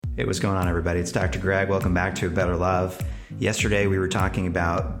Hey, what's going on, everybody? It's Dr. Greg. Welcome back to A Better Love. Yesterday, we were talking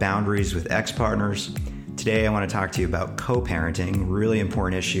about boundaries with ex-partners. Today, I want to talk to you about co-parenting, really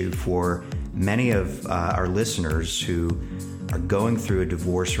important issue for many of our listeners who are going through a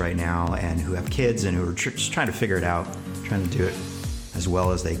divorce right now and who have kids and who are just trying to figure it out, trying to do it as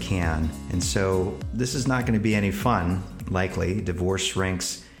well as they can. And so this is not going to be any fun, likely. Divorce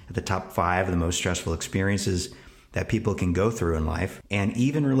ranks at the top 5 of the most stressful experiences that people can go through in life. And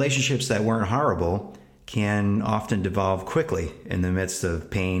even relationships that weren't horrible can often devolve quickly in the midst of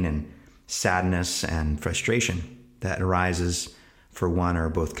pain and sadness and frustration that arises for one or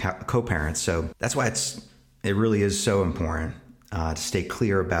both co-parents. So that's why it really is so important to stay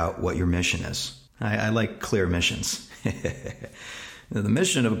clear about what your mission is. I like clear missions. The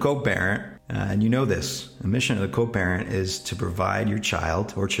mission of a co-parent, and you know this, the mission of a co-parent is to provide your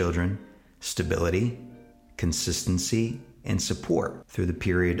child or children stability, consistency, and support through the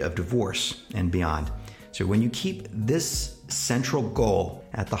period of divorce and beyond. So when you keep this central goal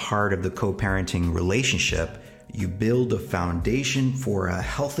at the heart of the co-parenting relationship, you build a foundation for a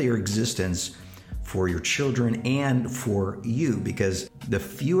healthier existence for your children and for you, because the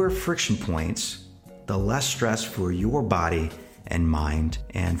fewer friction points, the less stress for your body and mind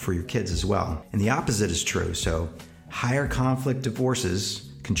and for your kids as well. And the opposite is true. So higher conflict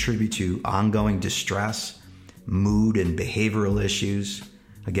divorces contribute to ongoing distress, mood and behavioral issues,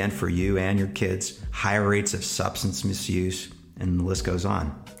 again, for you and your kids, higher rates of substance misuse, and the list goes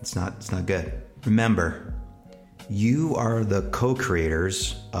on. It's not good. Remember, you are the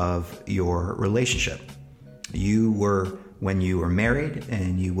co-creators of your relationship. You were when you were married,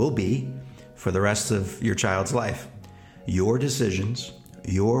 and you will be for the rest of your child's life. Your decisions,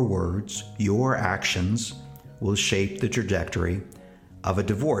 your words, your actions will shape the trajectory of a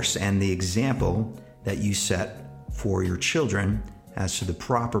divorce and the example that you set for your children as to the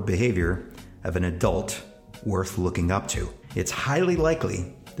proper behavior of an adult worth looking up to. It's highly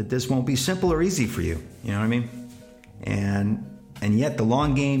likely that this won't be simple or easy for you. You know what I mean? And yet the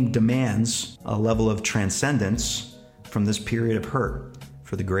long game demands a level of transcendence from this period of hurt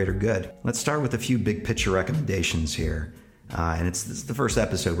for the greater good. Let's start with a few big picture recommendations here. And this is the first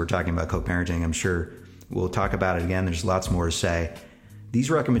episode we're talking about co-parenting. I'm sure we'll talk about it again. There's lots more to say. These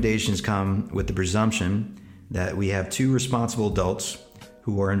recommendations come with the presumption that we have 2 responsible adults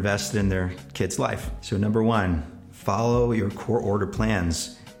who are invested in their kid's life. So number 1, follow your court order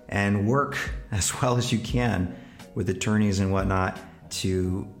plans and work as well as you can with attorneys and whatnot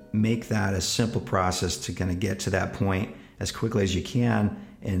to make that a simple process to kind of get to that point as quickly as you can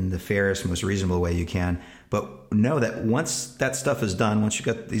in the fairest, most reasonable way you can. But know that once that stuff is done, once you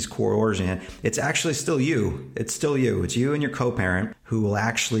got these court orders in, it's actually still you. It's still you. It's you and your co-parent who will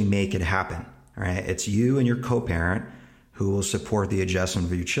actually make it happen. All right. It's you and your co-parent who will support the adjustment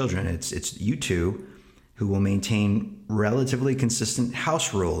of your children. It's you two who will maintain relatively consistent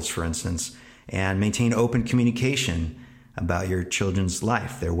house rules, for instance, and maintain open communication about your children's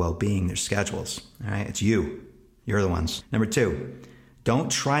life, their well-being, their schedules. All right. It's you. You're the ones. Number 2,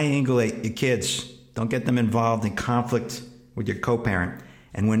 don't triangulate your kids. Don't get them involved in conflict with your co-parent.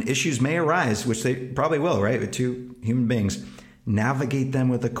 And when issues may arise, which they probably will, right, with 2 human beings, navigate them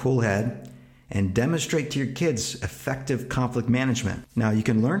with a cool head and demonstrate to your kids effective conflict management. Now, you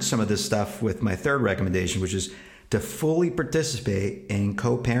can learn some of this stuff with my 3rd recommendation, which is to fully participate in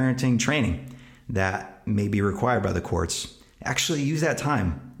co-parenting training that may be required by the courts. Actually use that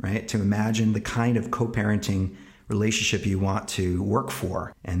time, right, to imagine the kind of co-parenting relationship you want to work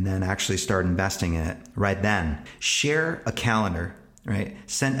for, and then actually start investing in it right then. Share a calendar, right?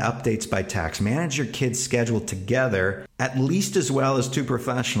 Send updates by text. Manage your kids' schedule together at least as well as 2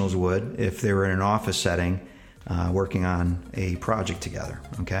 professionals would if they were in an office setting working on a project together,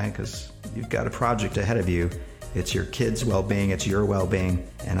 okay? Because you've got a project ahead of you. It's your kids' well-being, it's your well-being,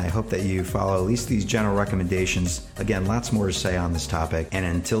 and I hope that you follow at least these general recommendations. Again, lots more to say on this topic. And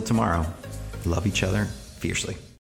until tomorrow, love each other fiercely.